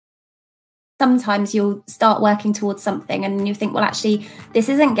sometimes you'll start working towards something and you think, well, actually, this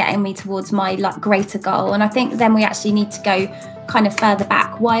isn't getting me towards my greater goal. And I think then we actually need to go kind of further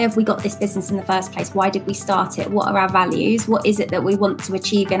back. Why have we got this business in the first place? Why did we start it? What are our values? What is it that we want to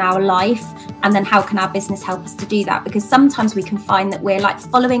achieve in our life? And then how can our business help us to do that? Because sometimes we can find that we're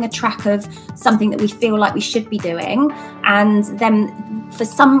following a track of something that we feel like we should be doing. And then for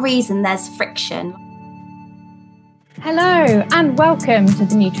some reason, there's friction. Hello and welcome to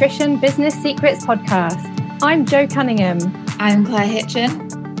the Nutrition Business Secrets podcast. I'm Jo Cunningham. I'm Claire Hitchin.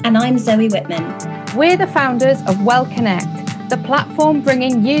 And I'm Zoe Whitman. We're the founders of Well Connect, the platform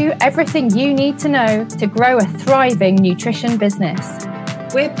bringing you everything you need to know to grow a thriving nutrition business.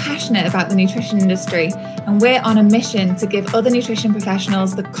 We're passionate about the nutrition industry and we're on a mission to give other nutrition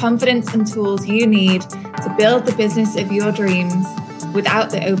professionals the confidence and tools you need to build the business of your dreams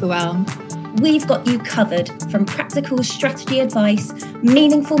without the overwhelm. We've got you covered, from practical strategy advice,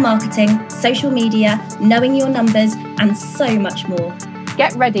 meaningful marketing, social media, knowing your numbers, and so much more.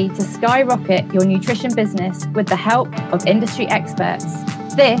 Get ready to skyrocket your nutrition business with the help of industry experts.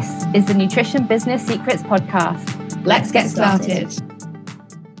 This is the Nutrition Business Secrets podcast. Let's get started.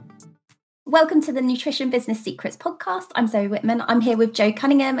 Welcome to the Nutrition Business Secrets podcast. I'm Zoe Whitman. I'm here with Jo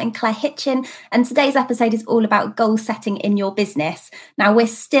Cunningham and Claire Hitchin, and today's episode is all about goal setting in your business. Now, we're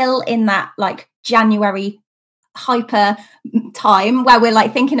still in that January hyper time where we're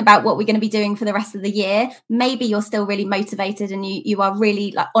thinking about what we're going to be doing for the rest of the year. Maybe you're still really motivated and you are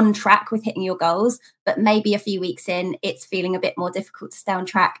really on track with hitting your goals, but maybe a few weeks in, it's feeling a bit more difficult to stay on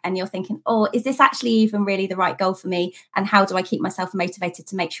track and you're thinking, oh, is this actually even really the right goal for me? And how do I keep myself motivated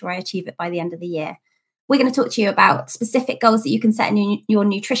to make sure I achieve it by the end of the year? We're going to talk to you about specific goals that you can set in your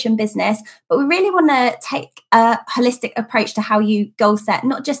nutrition business, but we really want to take a holistic approach to how you goal set,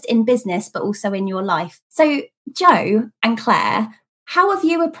 not just in business, but also in your life. So, Jo and Claire, how have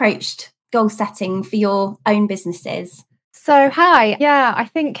you approached goal setting for your own businesses? So, hi. Yeah, I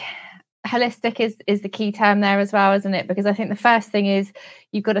think holistic is the key term there as well, isn't it? Because I think the first thing is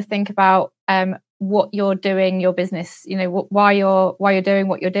you've got to think about what you're doing, your business, why you're doing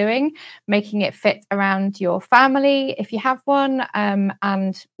what you're doing, making it fit around your family if you have one,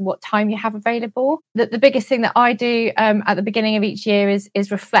 and what time you have available. The biggest thing that I do at the beginning of each year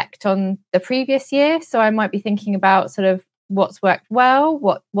is reflect on the previous year. So I might be thinking about sort of what's worked well,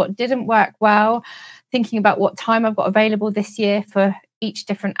 what didn't work well, thinking about what time I've got available this year for each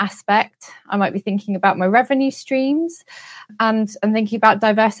different aspect. I might be thinking about my revenue streams and thinking about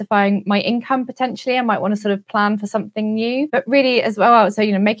diversifying my income potentially. I might want to sort of plan for something new, but really as well, so,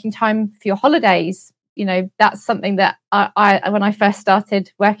 making time for your holidays, that's something that I when I first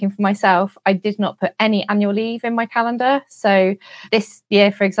started working for myself, I did not put any annual leave in my calendar. So this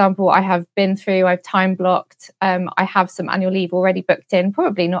year, for example, I've time blocked. I have some annual leave already booked in,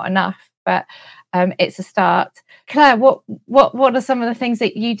 probably not enough, but it's a start. Claire, what are some of the things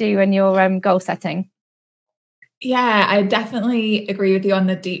that you do when you're goal setting? Yeah, I definitely agree with you on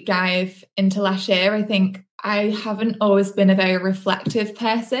the deep dive into last year. I think I haven't always been a very reflective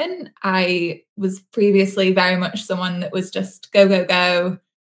person. I was previously very much someone that was just go,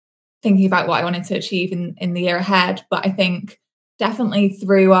 thinking about what I wanted to achieve in the year ahead. But I think definitely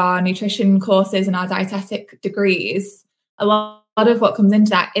through our nutrition courses and our dietetic degrees, a lot of what comes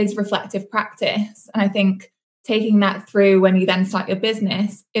into that is reflective practice. And I think taking that through when you then start your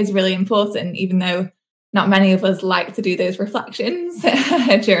business is really important, even though not many of us like to do those reflections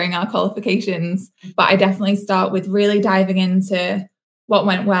during our qualifications. But I definitely start with really diving into what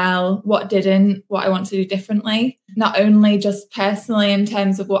went well, what didn't, what I want to do differently, not only just personally in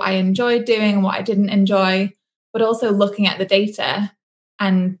terms of what I enjoyed doing and what I didn't enjoy, but also looking at the data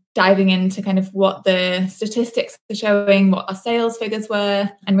and diving into kind of what the statistics are showing, what our sales figures were,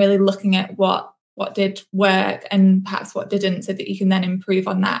 and really looking at what did work and perhaps what didn't, so that you can then improve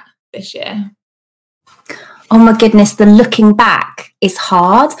on that this year. Oh my goodness, the looking back is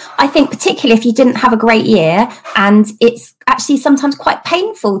hard. I think particularly if you didn't have a great year, and it's actually sometimes quite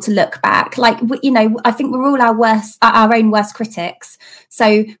painful to look back. I think we're all our own worst critics.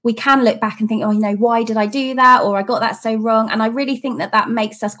 So we can look back and think, why did I do that? Or I got that so wrong. And I really think that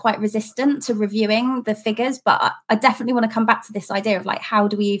makes us quite resistant to reviewing the figures. But I definitely want to come back to this idea of how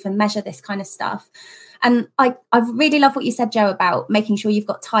do we even measure this kind of stuff? And I really love what you said, Jo, about making sure you've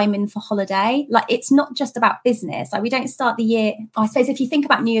got time in for holiday. It's not just about business. We don't start the year. I suppose if you think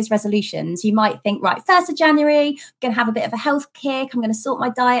about New Year's resolutions, you might think, right, 1st of January, I'm going to have a bit of a health kick. I'm going to sort my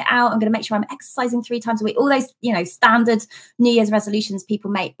diet out. I'm going to make sure I'm exercising 3 times a week. All those, standard New Year's resolutions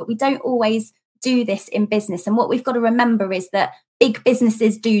people make. But we don't always do this in business. And what we've got to remember is that big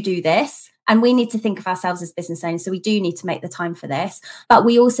businesses do this. And we need to think of ourselves as business owners. So we do need to make the time for this. But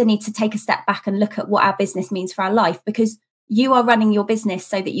we also need to take a step back and look at what our business means for our life, because you are running your business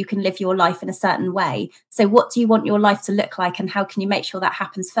so that you can live your life in a certain way. So what do you want your life to look like, and how can you make sure that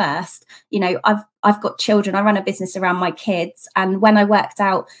happens first? You know, I've got children. I run a business around my kids. And when I worked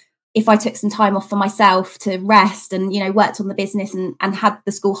out if I took some time off for myself to rest and, you know, worked on the business and had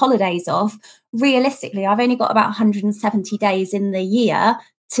the school holidays off, realistically, I've only got about 170 days in the year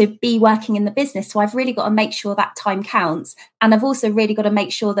to be working in the business. So I've really got to make sure that time counts. And I've also really got to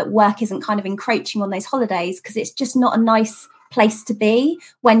make sure that work isn't kind of encroaching on those holidays, because it's just not a nice place to be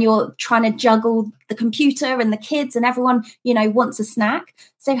when you're trying to juggle the computer and the kids and everyone, you know, wants a snack.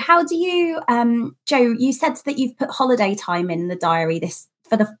 So how do you, Joe, you said that you've put holiday time in the diary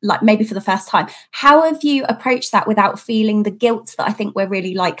for the first time. How have you approached that without feeling the guilt that I think we're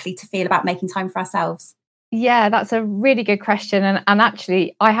really likely to feel about making time for ourselves? Yeah, that's a really good question. And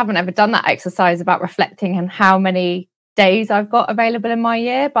actually, I haven't ever done that exercise about reflecting on how many days I've got available in my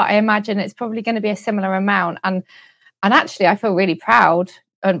year, but I imagine it's probably going to be a similar amount. And actually, I feel really proud,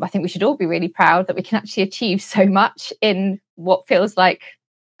 and I think we should all be really proud that we can actually achieve so much in what feels like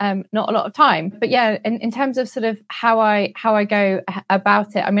not a lot of time. But yeah, in terms of sort of how I go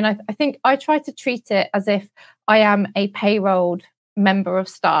about it, I mean, I think I try to treat it as if I am a payrolled member of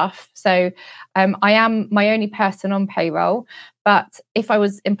staff. So I am my only person on payroll. But if I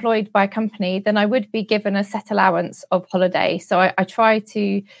was employed by a company, then I would be given a set allowance of holiday. So I try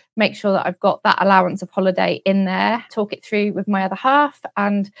to make sure that I've got that allowance of holiday in there, talk it through with my other half,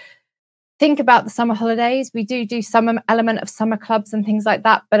 and think about the summer holidays. We do some element of summer clubs and things like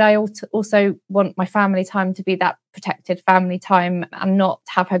that. But I also want my family time to be that protected family time and not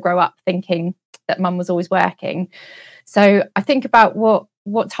have her grow up thinking that mum was always working. So I think about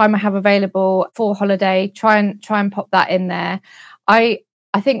what time I have available for holiday, try and pop that in there. I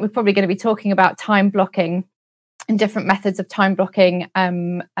think we're probably going to be talking about time blocking and different methods of time blocking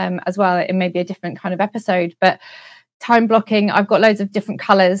as well. It may be a different kind of episode, but time blocking, I've got loads of different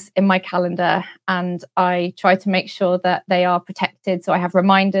colours in my calendar, and I try to make sure that they are protected. So I have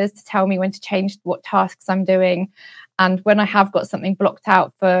reminders to tell me when to change what tasks I'm doing. And when I have got something blocked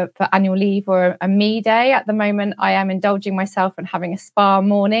out for annual leave or a me day, at the moment, I am indulging myself and having a spa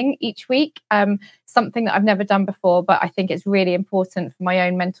morning each week, something that I've never done before, but I think it's really important for my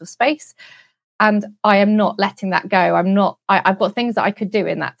own mental space. And I am not letting that go. I've got things that I could do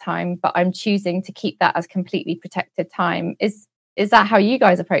in that time, but I'm choosing to keep that as completely protected time. Is that how you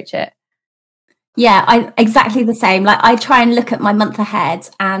guys approach it? Yeah, I exactly the same. Like, I try and look at my month ahead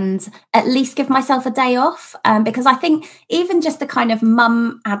and at least give myself a day off, because I think even just the kind of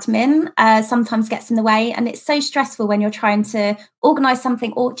mum admin sometimes gets in the way, and it's so stressful when you're trying to organise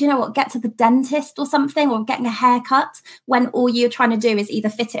something, or do you know what, get to the dentist or something, or getting a haircut, when all you're trying to do is either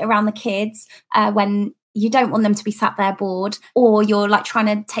fit it around the kids when you don't want them to be sat there bored, or you're like trying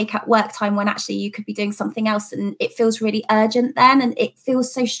to take out work time when actually you could be doing something else, and it feels really urgent then, and it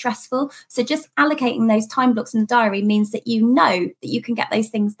feels so stressful. So just allocating those time blocks in the diary means that you know that you can get those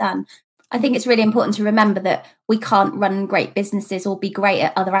things done. I think it's really important to remember that we can't run great businesses or be great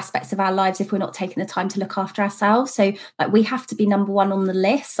at other aspects of our lives if we're not taking the time to look after ourselves. So like, we have to be number one on the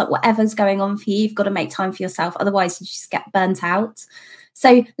list. Like, whatever's going on for you, you've got to make time for yourself. Otherwise you just get burnt out.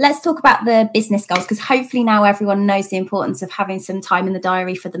 So let's talk about the business goals, because hopefully now everyone knows the importance of having some time in the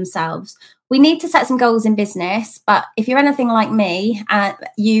diary for themselves. We need to set some goals in business, but if you're anything like me,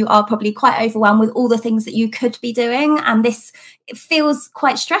 you are probably quite overwhelmed with all the things that you could be doing. And it feels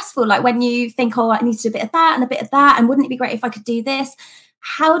quite stressful. Like when you think, oh, I need to do a bit of that and a bit of that, and wouldn't it be great if I could do this?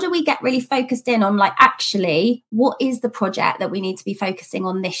 How do we get really focused in on, like, actually, what is the project that we need to be focusing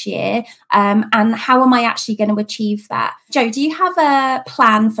on this year? And how am I actually going to achieve that? Joe, do you have a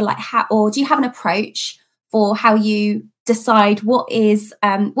plan for or do you have an approach for how you decide what is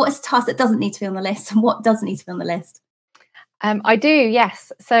a task that doesn't need to be on the list and what does need to be on the list? I do,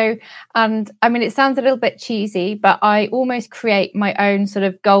 yes. So, and I mean, it sounds a little bit cheesy, but I almost create my own sort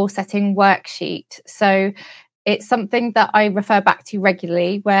of goal setting worksheet. So it's something that I refer back to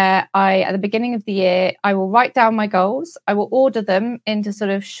regularly, where at the beginning of the year, I will write down my goals. I will order them into sort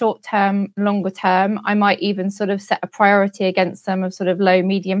of short term, longer term. I might even sort of set a priority against them of sort of low,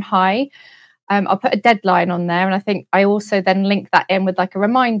 medium, high. I'll put a deadline on there. And I think I also then link that in with like a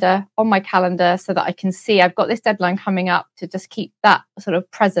reminder on my calendar so that I can see I've got this deadline coming up, to just keep that sort of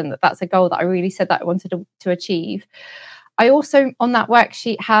present, that's a goal that I really said that I wanted to achieve. I also, on that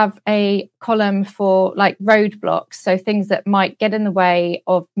worksheet, have a column for like roadblocks. So things that might get in the way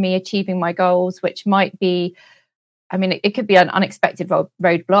of me achieving my goals, which might be I mean, it could be an unexpected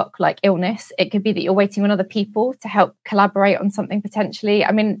roadblock like illness. It could be that you're waiting on other people to help collaborate on something potentially.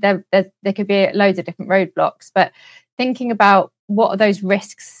 I mean, there could be loads of different roadblocks, but thinking about what are those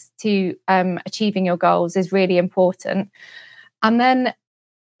risks to achieving your goals is really important. And then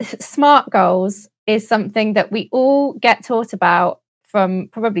SMART goals is something that we all get taught about from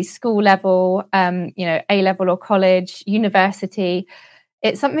probably school level, A level or college, university.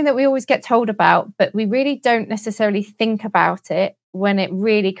 It's something that we always get told about, but we really don't necessarily think about it when it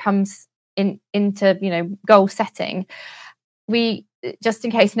really comes into goal setting. We, just in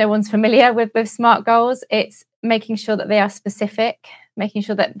case no one's familiar with SMART goals, it's making sure that they are specific, making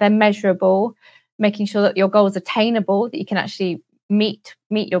sure that they're measurable, making sure that your goal is attainable, that you can actually meet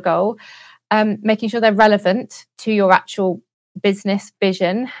your goal, making sure they're relevant to your actual business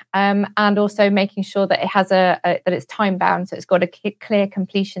vision, and also making sure that it has that it's time bound, so it's got a clear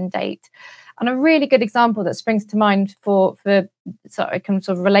completion date. And a really good example that springs to mind so I can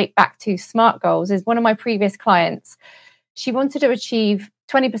sort of relate back to SMART goals is one of my previous clients. She wanted to achieve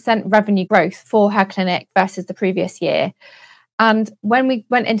 20% revenue growth for her clinic versus the previous year. And when we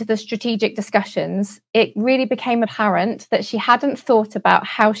went into the strategic discussions, it really became apparent that she hadn't thought about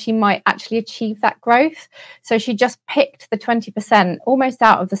how she might actually achieve that growth. So she just picked the 20% almost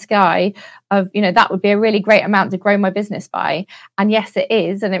out of the sky of, that would be a really great amount to grow my business by. And yes, it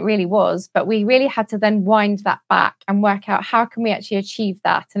is. And it really was. But we really had to then wind that back and work out how can we actually achieve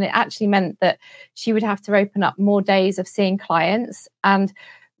that. And it actually meant that she would have to open up more days of seeing clients. And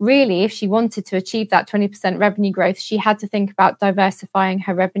really, if she wanted to achieve that 20% revenue growth, she had to think about diversifying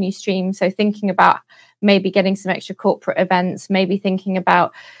her revenue stream. So thinking about maybe getting some extra corporate events, maybe thinking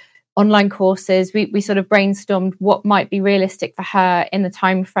about online courses. We sort of brainstormed what might be realistic for her in the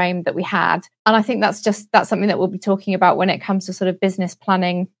time frame that we had. And I think that's something that we'll be talking about when it comes to sort of business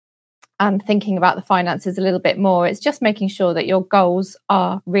planning and thinking about the finances a little bit more. It's just making sure that your goals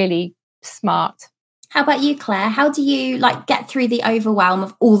are really smart. How about you, Claire? How do you get through the overwhelm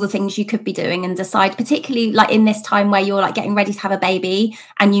of all the things you could be doing and decide, particularly in this time where you're getting ready to have a baby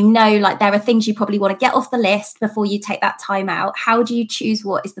and there are things you probably want to get off the list before you take that time out? How do you choose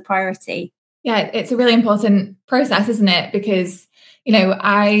what is the priority? Yeah, it's a really important process, isn't it? Because,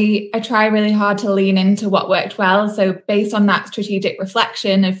 I try really hard to lean into what worked well. So based on that strategic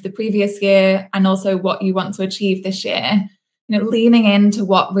reflection of the previous year and also what you want to achieve this year, leaning into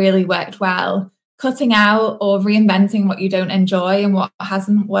what really worked well, cutting out or reinventing what you don't enjoy and what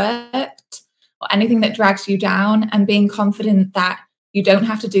hasn't worked, or anything that drags you down, and being confident that you don't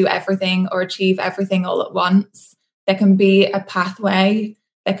have to do everything or achieve everything all at once. There can be a pathway.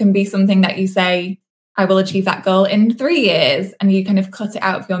 There can be something that you say, I will achieve that goal in 3 years, and you kind of cut it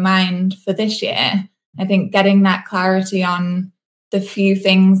out of your mind for this year. I think getting that clarity on the few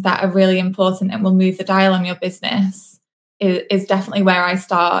things that are really important and will move the dial on your business is definitely where I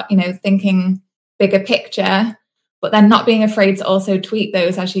start, thinking bigger picture, but then not being afraid to also tweak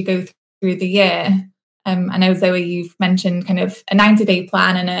those as you go through the year. I know, Zoe, you've mentioned kind of a 90-day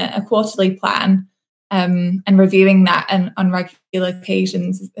plan and a quarterly plan, and reviewing that and on regular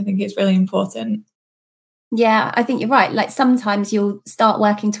occasions, I think it's really important. Yeah, I think you're right. Sometimes you'll start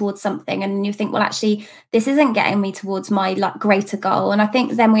working towards something and you think, well, actually, this isn't getting me towards my greater goal. And I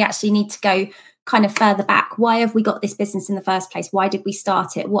think then we actually need to go kind of further back. Why have we got this business in the first place? Why did we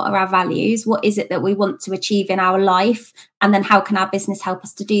start it? What are our values? What is it that we want to achieve in our life? And then how can our business help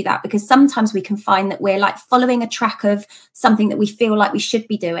us to do that? Because sometimes we can find that we're following a track of something that we feel like we should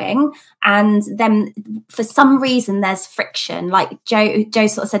be doing. And then for some reason, there's friction. Like Joe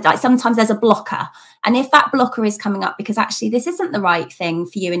sort of said, sometimes there's a blocker. And if that blocker is coming up because actually this isn't the right thing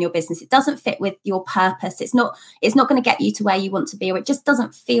for you in your business, it doesn't fit with your purpose, it's not going to get you to where you want to be, or it just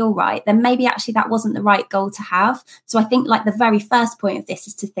doesn't feel right, then maybe actually that wasn't the right goal to have. So I think the very first point of this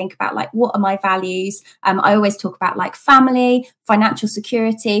is to think about what are my values? I always talk about family, financial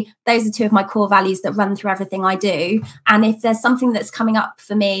security. Those are two of my core values that run through everything I do. And if there's something that's coming up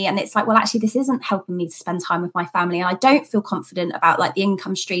for me and it's well, actually this isn't helping me to spend time with my family and I don't feel confident about the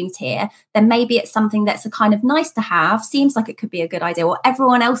income streams here, then maybe it's something that's a kind of nice to have, seems like it could be a good idea, or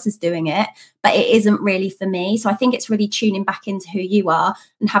everyone else is doing it, but it isn't really for me. So I think it's really tuning back into who you are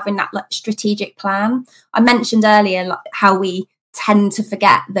and having that strategic plan. I mentioned earlier how we tend to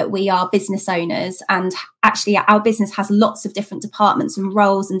forget that we are business owners, and actually our business has lots of different departments and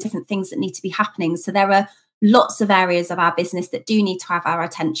roles and different things that need to be happening. So there are lots of areas of our business that do need to have our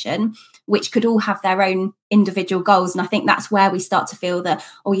attention, which could all have their own individual goals. And I think that's where we start to feel the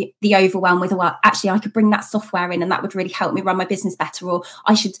overwhelm with, well, actually I could bring that software in and that would really help me run my business better, or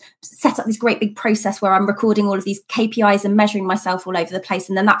I should set up this great big process where I'm recording all of these KPIs and measuring myself all over the place.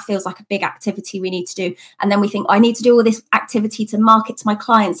 And then that feels like a big activity we need to do. And then we think, I need to do all this activity to market to my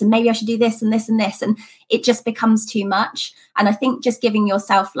clients, and maybe I should do this and this and this. And it just becomes too much. And I think just giving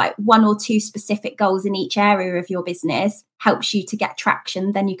yourself like 1 or 2 specific goals in each area of your business helps you to get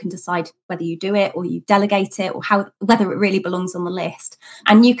traction. Then you can decide whether you do it or you delegate it, or whether it really belongs on the list.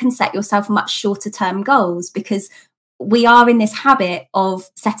 And you can set yourself much shorter term goals, because we are in this habit of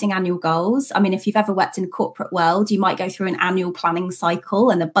setting annual goals. I mean, if you've ever worked in a corporate world, you might go through an annual planning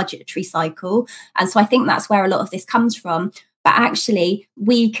cycle and a budgetary cycle. And so I think that's where a lot of this comes from. But actually,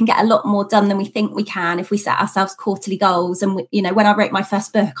 we can get a lot more done than we think we can if we set ourselves quarterly goals. And, when I wrote my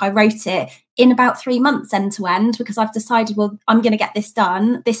first book, I wrote it in about 3 months end to end, because I've decided, well, I'm going to get this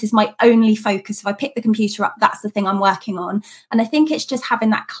done. This is my only focus. If I pick the computer up, that's the thing I'm working on. And I think it's just having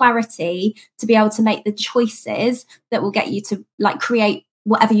that clarity to be able to make the choices that will get you to create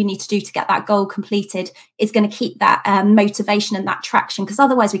whatever you need to do to get that goal completed, is going to keep that motivation and that traction. Because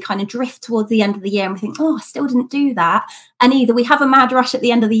otherwise we kind of drift towards the end of the year and we think, oh, I still didn't do that. And either we have a mad rush at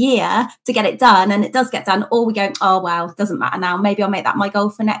the end of the year to get it done, and it does get done, or we go, oh, well, it doesn't matter now. Maybe I'll make that my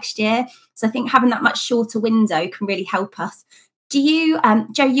goal for next year. So I think having that much shorter window can really help us. Do you,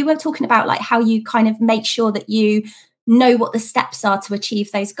 Jo, you were talking about like how you kind of make sure that you know what the steps are to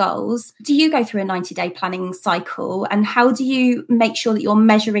achieve those goals. Do you go through a 90-day planning cycle, and how do you make sure that you're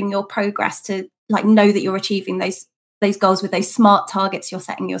measuring your progress to know that you're achieving those goals with those SMART targets you're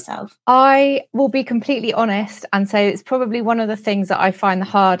setting yourself? I will be completely honest and say it's probably one of the things that I find the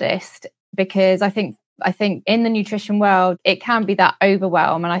hardest, because I think in the nutrition world, it can be that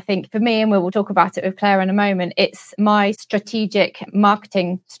overwhelm. And I think for me, and we'll talk about it with Claire in a moment, it's my strategic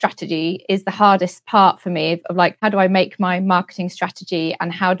marketing strategy is the hardest part for me of how do I make my marketing strategy,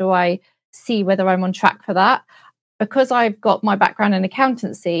 and how do I see whether I'm on track for that? Because I've got my background in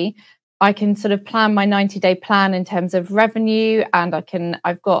accountancy, I can sort of plan my 90-day plan in terms of revenue, and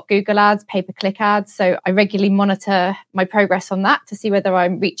I've got Google ads, pay-per-click ads. So I regularly monitor my progress on that to see whether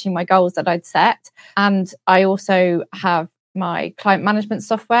I'm reaching my goals that I'd set. And I also have my client management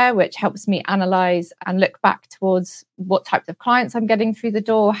software, which helps me analyze and look back towards what types of clients I'm getting through the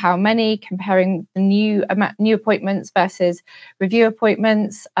door, how many, comparing the new appointments versus review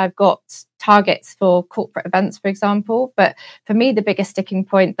appointments. I've got targets for corporate events, for example. But for me, the biggest sticking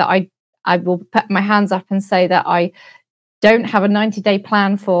point that I will put my hands up and say that I don't have a 90-day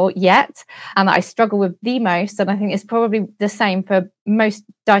plan for yet, and that I struggle with the most, and I think it's probably the same for most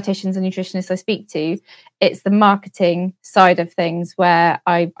dietitians and nutritionists I speak to, it's the marketing side of things where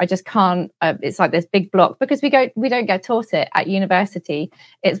I just can't, it's like this big block, because we don't get taught it at university.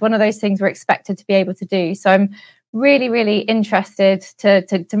 It's one of those things we're expected to be able to do. So I'm really, really interested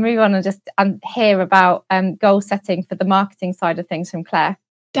to move on and hear about goal setting for the marketing side of things from Claire.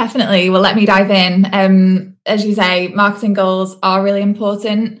 Definitely. Well, let me dive in. As you say, marketing goals are really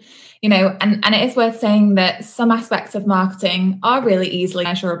important, and it is worth saying that some aspects of marketing are really easily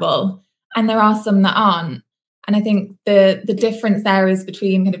measurable, and there are some that aren't. And I think the difference there is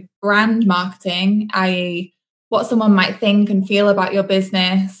between kind of brand marketing, i.e. what someone might think and feel about your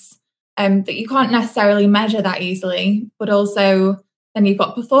business, that you can't necessarily measure that easily, but also then you've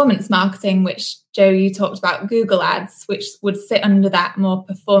got performance marketing, which, Jo, you talked about Google ads, which would sit under that more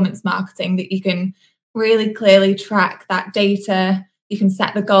performance marketing, that you can really clearly track that data. You can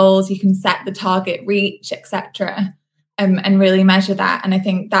set the goals, you can set the target reach, etc., and really measure that. And I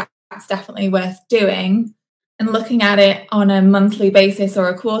think that's definitely worth doing, and looking at it on a monthly basis or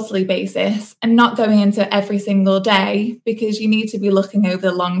a quarterly basis, and not going into every single day, because you need to be looking over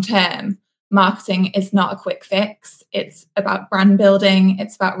the long term. Marketing is not a quick fix. It's about brand building.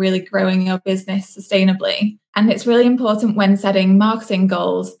 It's about really growing your business sustainably. And it's really important when setting marketing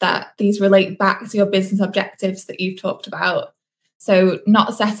goals that these relate back to your business objectives that you've talked about. So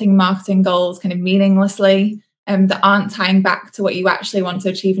not setting marketing goals kind of meaninglessly, that aren't tying back to what you actually want to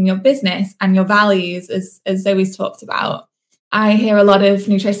achieve in your business and your values, as Zoe's talked about. I hear a lot of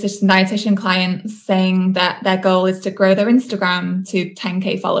nutritionists and dietitian clients saying that their goal is to grow their Instagram to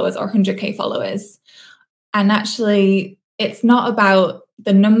 10k followers or 100k followers. And actually, it's not about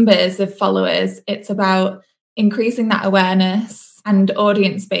the numbers of followers. It's about increasing that awareness and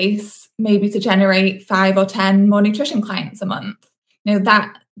audience base, maybe to generate 5 or 10 more nutrition clients a month.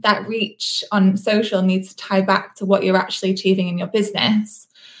 That reach on social needs to tie back to what you're actually achieving in your business.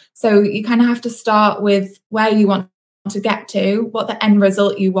 So you kind of have to start with where you want to get to, what the end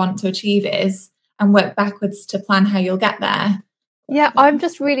result you want to achieve is, and work backwards to plan how you'll get there. Yeah, I'm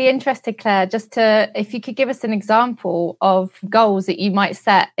just really interested, Claire, if you could give us an example of goals that you might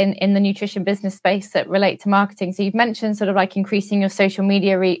set in the nutrition business space that relate to marketing. So you've mentioned sort of like increasing your social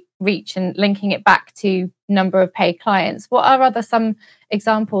media reach and linking it back to number of paid clients. What are some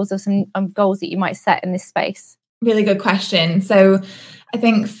examples of some goals that you might set in this space? Really good question. So I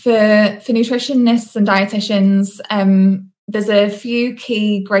think for nutritionists and dietitians, there's a few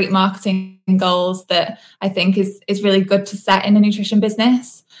key great marketing goals that I think is really good to set in a nutrition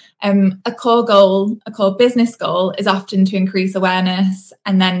business. A core business goal is often to increase awareness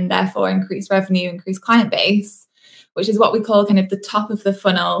and then therefore increase revenue, increase client base, which is what we call kind of the top of the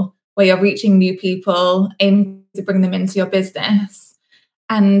funnel, where you're reaching new people, aiming to bring them into your business.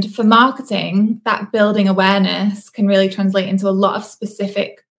 And for marketing, that building awareness can really translate into a lot of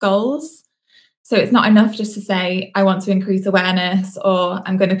specific goals. So it's not enough just to say, I want to increase awareness, or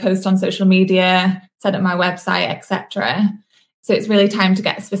I'm going to post on social media, set up my website, etc. So it's really time to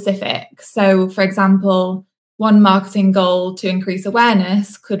get specific. So for example, one marketing goal to increase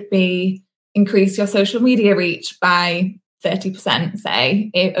awareness could be increase your social media reach by 30%,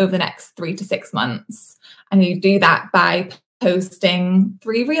 say, over the next 3 to 6 months. And you do that by posting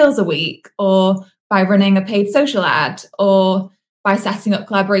 3 reels a week, or by running a paid social ad, or by setting up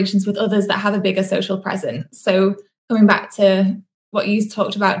collaborations with others that have a bigger social presence. So coming back to what you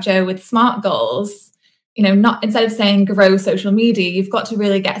talked about, Jo, with SMART goals, not instead of saying grow social media, you've got to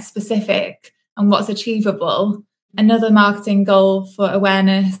really get specific on what's achievable. Another marketing goal for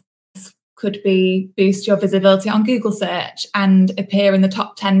awareness could be boost your visibility on Google search and appear in the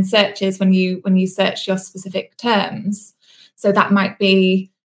top 10 searches when you search your specific terms. So that might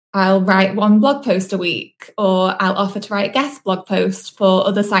be, I'll write 1 blog post a week, or I'll offer to write guest blog posts for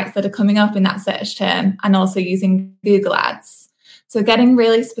other sites that are coming up in that search term, and also using Google Ads. So getting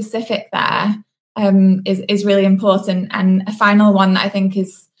really specific there is really important. And a final one that I think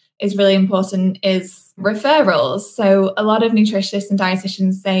is really important is referrals. So a lot of nutritionists and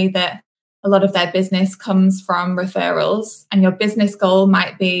dietitians say that a lot of their business comes from referrals, and your business goal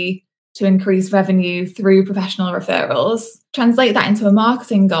might be to increase revenue through professional referrals. Translate that into a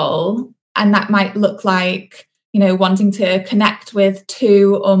marketing goal, and that might look like, wanting to connect with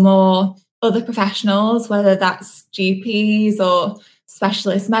 2 or more other professionals, whether that's GPs or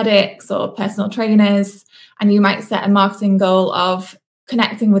specialist medics or personal trainers. And you might set a marketing goal of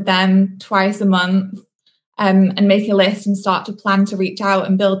connecting with them twice a month, and make a list and start to plan to reach out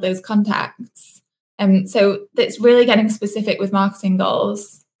and build those contacts. So it's really getting specific with marketing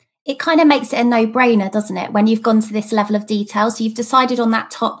goals. It kind of makes it a no-brainer, doesn't it, when you've gone to this level of detail? So you've decided on that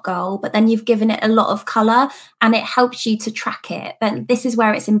top goal, but then you've given it a lot of colour, and it helps you to track it. But this is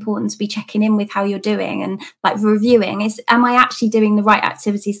where it's important to be checking in with how you're doing and like reviewing. Am I actually doing the right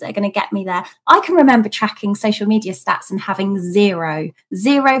activities that are going to get me there? I can remember tracking social media stats and having zero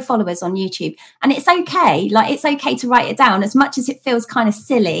followers on YouTube. And it's okay. Like, it's okay to write it down. As much as it feels kind of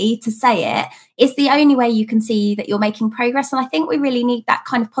silly to say it, it's the only way you can see that you're making progress. And I think we really need that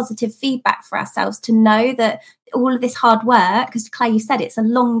kind of positive feedback for ourselves to know that all of this hard work, because Claire, you said it's a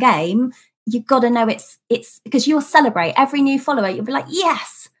long game. You've got to know it's because you'll celebrate every new follower. You'll be like,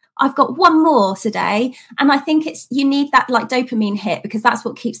 yes, I've got 1 more today. And I think you need that like dopamine hit, because that's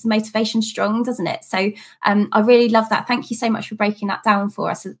what keeps the motivation strong, doesn't it? So I really love that. Thank you so much for breaking that down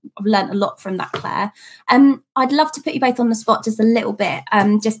for us. I've learned a lot from that, Claire. I'd love to put you both on the spot just a little bit,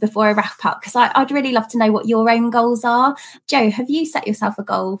 just before I wrap up, because I'd really love to know what your own goals are. Jo, have you set yourself a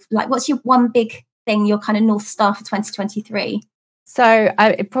goal? Like, what's your one big thing, your kind of North Star for 2023? So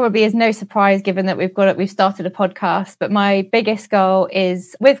it probably is no surprise, given that we've started a podcast, but my biggest goal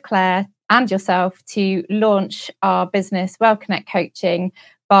is with Claire and yourself to launch our business, Well Connect Coaching,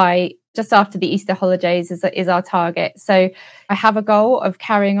 by just after the Easter holidays is our target. So I have a goal of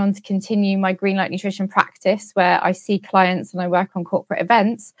carrying on to continue my Greenlight Nutrition practice, where I see clients and I work on corporate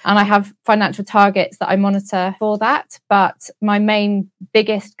events, and I have financial targets that I monitor for that. But my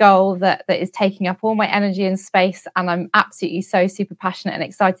biggest goal that is taking up all my energy and space, and I'm absolutely so super passionate and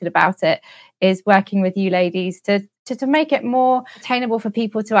excited about it, is working with you ladies to make it more attainable for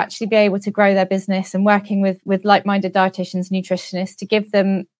people to actually be able to grow their business, and working with like-minded dietitians, nutritionists, to give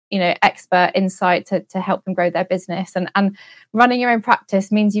them expert insight to help them grow their business. And running your own practice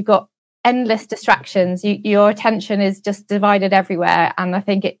means you've got endless distractions. Your attention is just divided everywhere. And I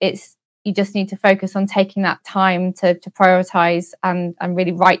think you just need to focus on taking that time to prioritize and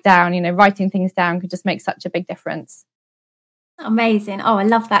really write down, writing things down could just make such a big difference. Amazing. Oh, I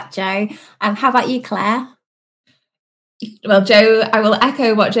love that, Jo. How about you, Claire? Well, Jo, I will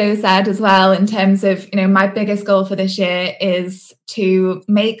echo what Jo said as well in terms of, my biggest goal for this year is to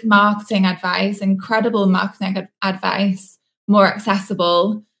make marketing advice, incredible marketing advice, more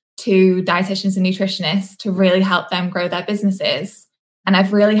accessible to dietitians and nutritionists to really help them grow their businesses. And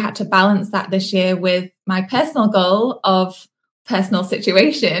I've really had to balance that this year with my personal goal of personal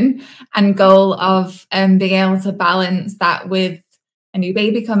situation and goal of being able to balance that with a new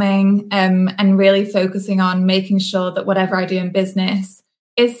baby coming, and really focusing on making sure that whatever I do in business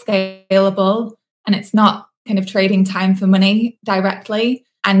is scalable and it's not kind of trading time for money directly.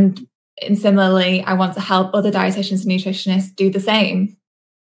 And similarly, I want to help other dietitians and nutritionists do the same.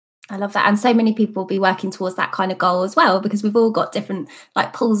 I love that. And so many people will be working towards that kind of goal as well, because we've all got different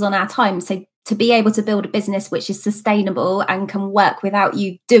pulls on our time. So to be able to build a business which is sustainable and can work without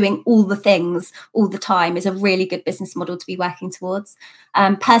you doing all the things all the time is a really good business model to be working towards.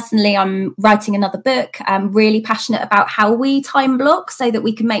 Personally, I'm writing another book. I'm really passionate about how we time block so that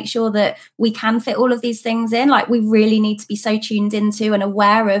we can make sure that we can fit all of these things in. We really need to be so tuned into and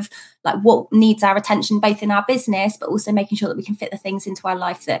aware of what needs our attention, both in our business, but also making sure that we can fit the things into our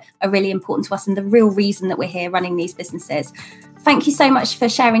life that are really important to us and the real reason that we're here running these businesses. Thank you so much for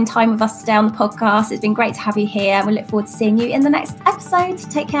sharing time with us today on the podcast. It's been great to have you here. We look forward to seeing you in the next episode.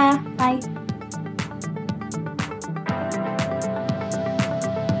 Take care. Bye.